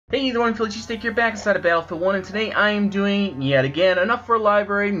Hey everyone, Philly Cheesesteak here, back inside of Battlefield 1, and today I am doing, yet again, Enough for a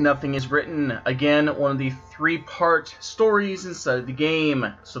Library, Nothing is Written. Again, one of the three-part stories inside of the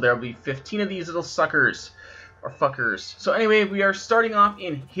game. So there will be 15 of these little suckers, or fuckers. So anyway, we are starting off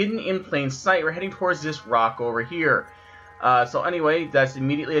in Hidden in Plain Sight. We're heading towards this rock over here. So anyway, that's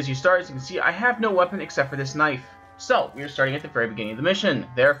immediately as you start. As you can see, I have no weapon except for this knife. So, we are starting at the very beginning of the mission.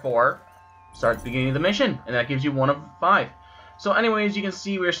 Therefore, start at the beginning of the mission, and that gives you 1 of 5. So anyway, as you can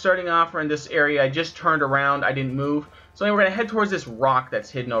see, we're starting off in this area. I just turned around. I didn't move. So anyway, we're going to head towards this rock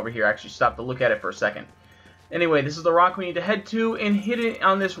that's hidden over here. Actually, stop to look at it for a second. Anyway, this is the rock we need to head to, and hidden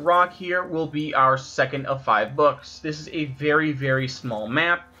on this rock here will be our second of 5 books. This is a very, very small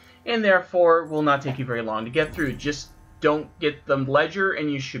map, and therefore will not take you very long to get through. Just don't get the ledger,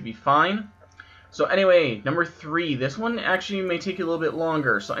 and you should be fine. So anyway, number 3. This one actually may take you a little bit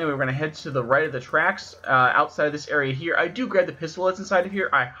longer. So anyway, we're going to head to the right of the tracks outside of this area here. I do grab the pistol that's inside of here.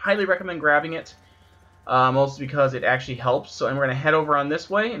 I highly recommend grabbing it, mostly because it actually helps. So and we're going to head over on this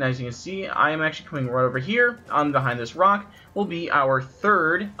way. And as you can see, I am actually coming right over here. On behind this rock will be our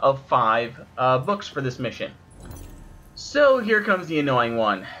third of 5 books for this mission. So here comes the annoying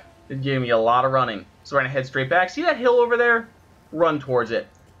one. It gave me a lot of running. So we're going to head straight back. See that hill over there? Run towards it.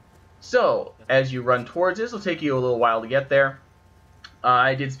 So, as you run towards this, it'll take you a little while to get there.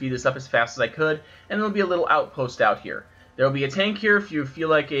 I did speed this up as fast as I could, and there'll be a little outpost out here. There will be a tank here if you feel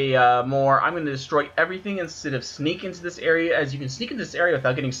like I'm going to destroy everything instead of sneak into this area, as you can sneak into this area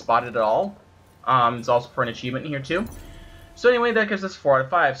without getting spotted at all. It's also for an achievement here, too. So anyway, that gives us 4 out of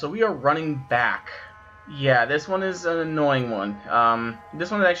 5. So we are running back. Yeah, this one is an annoying one.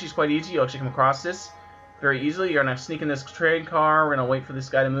 This one actually is quite easy. You'll actually come across this very easily. You're going to sneak in this train car. We're going to wait for this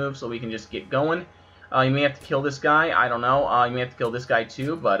guy to move so we can just get going. You may have to kill this guy. I don't know. You may have to kill this guy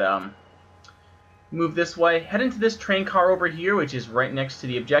too, but move this way. Head into this train car over here, which is right next to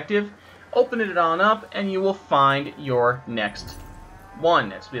the objective. Open it on up, and you will find your next one.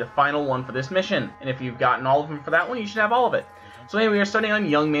 This will be the final one for this mission. And if you've gotten all of them for that one, you should have all of it. So anyway, we are starting on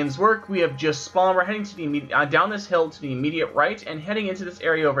Young Man's Work. We have just spawned. We're heading to the down this hill to the immediate right, and heading into this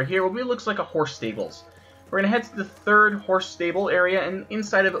area over here, where it looks like a horse stables. We're going to head to the third horse stable area, and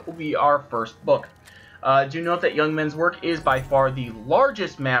inside of it will be our first book. Do note that Young Men's Work is by far the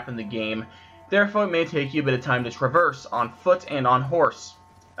largest map in the game, therefore it may take you a bit of time to traverse on foot and on horse.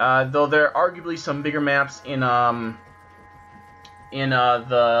 Though there are arguably some bigger maps in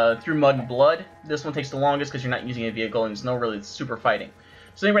Through Mud and Blood. This one takes the longest because you're not using a vehicle and it's no really super fighting.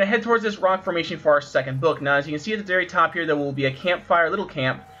 So we're going to head towards this rock formation for our second book. Now, as you can see at the very top here, there will be a campfire, little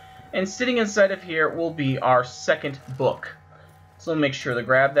camp. And sitting inside of here will be our second book. So make sure to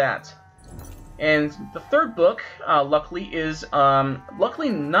grab that. And the third book, luckily, is...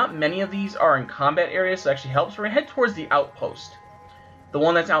 luckily, not many of these are in combat areas, so it actually helps. We're going to head towards the outpost. The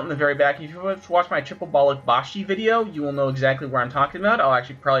one that's out in the very back. If you watch my Triple Bashi video, you will know exactly where I'm talking about. I'll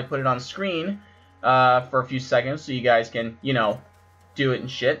actually probably put it on screen for a few seconds so you guys can, you know, do it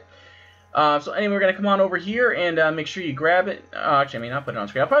and shit. So anyway, we're going to come on over here and make sure you grab it. Actually, I mean, I'll put it on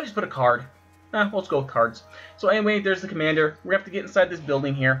screen. I'll probably just put a card. Let's go with cards. So anyway, there's the commander. We have to get inside this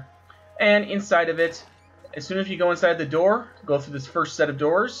building here. And inside of it, as soon as you go inside the door, go through this first set of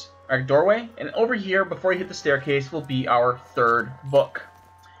doors, or doorway. And over here, before you hit the staircase, will be our third book.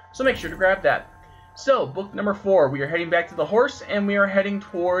 So make sure to grab that. So, book number 4. We are heading back to the horse, and we are heading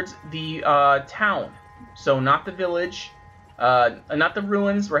towards the town. So not the village. Not the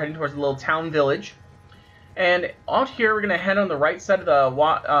ruins, we're heading towards the little town village. And out here, we're going to head on the right side of the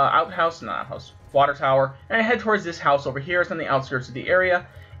water tower, and head towards this house over here. It's on the outskirts of the area,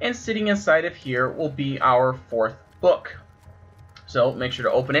 and sitting inside of here will be our 4th book. So make sure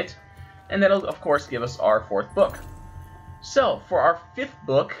to open it, and that'll, of course, give us our 4th book. So, for our 5th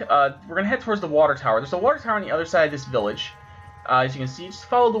book, we're going to head towards the water tower. There's a water tower on the other side of this village. As you can see, just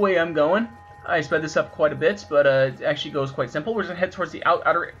follow the way I'm going. I sped this up quite a bit, but it actually goes quite simple. We're just going to head towards the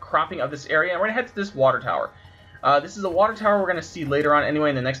outer cropping of this area, and we're going to head to this water tower. This is a water tower we're going to see later on anyway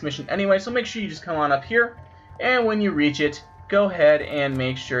in the next mission anyway, so make sure you just come on up here, and when you reach it, go ahead and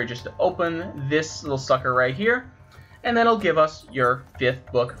make sure just to open this little sucker right here, and that'll give us your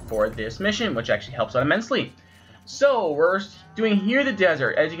 5th book for this mission, which actually helps out immensely. So, we're doing Here the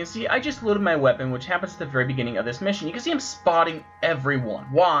Desert. As you can see, I just loaded my weapon, which happens at the very beginning of this mission. You can see I'm spotting everyone.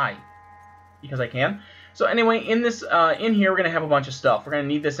 Why? Because I can. So anyway, in this, in here, we're going to have a bunch of stuff. We're going to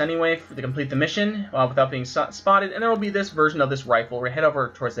need this anyway to complete the mission without being spotted. And there will be this version of this rifle. We're going to head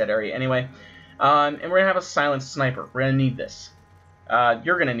over towards that area anyway. And we're going to have a silenced sniper. We're going to need this.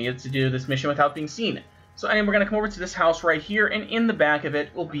 You're going to need it to do this mission without being seen. So anyway, we're going to come over to this house right here. And in the back of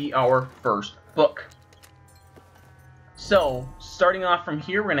it will be our first book. So, starting off from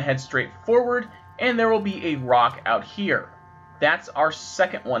here, we're going to head straight forward, and there will be a rock out here. That's our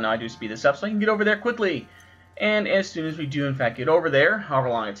second one. Now I do speed this up so I can get over there quickly. And as soon as we do in fact get over there, however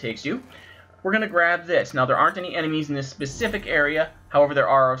long it takes you, we're going to grab this. Now there aren't any enemies in this specific area, however there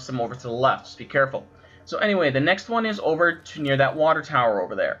are some over to the left, just be careful. So anyway, the next one is over to near that water tower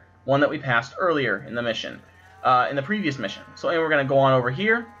over there, one that we passed earlier in the mission, in the previous mission. So anyway, we're going to go on over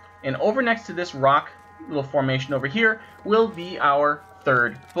here, and over next to this rock little formation over here will be our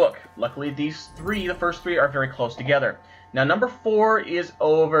third book. Luckily these three, the first three, are very close together. Now number 4 is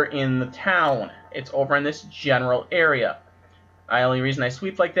over in the town. It's over in this general area. The only reason I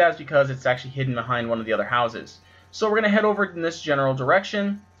sweep like that is because it's actually hidden behind one of the other houses. So we're going to head over in this general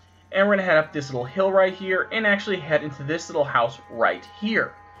direction, and we're going to head up this little hill right here, and actually head into this little house right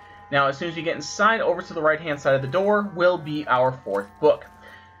here. Now as soon as we get inside, over to the right hand side of the door will be our 4th book.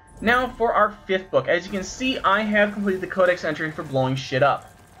 Now for our 5th book, as you can see, I have completed the codex entry for blowing shit up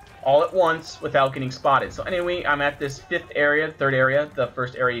all at once without getting spotted. So anyway, I'm at this 5th area, 3rd area, the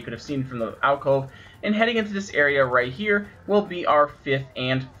first area you could have seen from the alcove, and heading into this area right here will be our 5th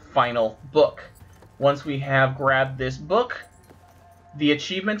and final book. Once we have grabbed this book, the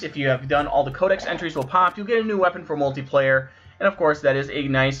achievement, if you have done all the codex entries, will pop. You'll get a new weapon for multiplayer, and of course that is a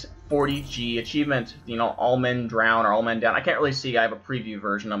nice 40G achievement. You know, all men drown or all men down. I can't really see. I have a preview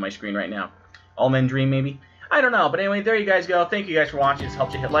version on my screen right now. All men dream, maybe? I don't know. But anyway, there you guys go. Thank you guys for watching. This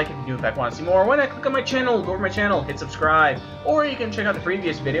helps you hit like if you do in fact want to see more. Why not click on my channel, go over my channel, hit subscribe. Or you can check out the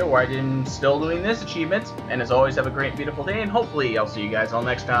previous video where I am still doing this achievement. And as always, have a great, beautiful day, and hopefully I'll see you guys all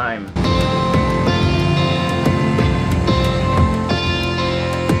next time.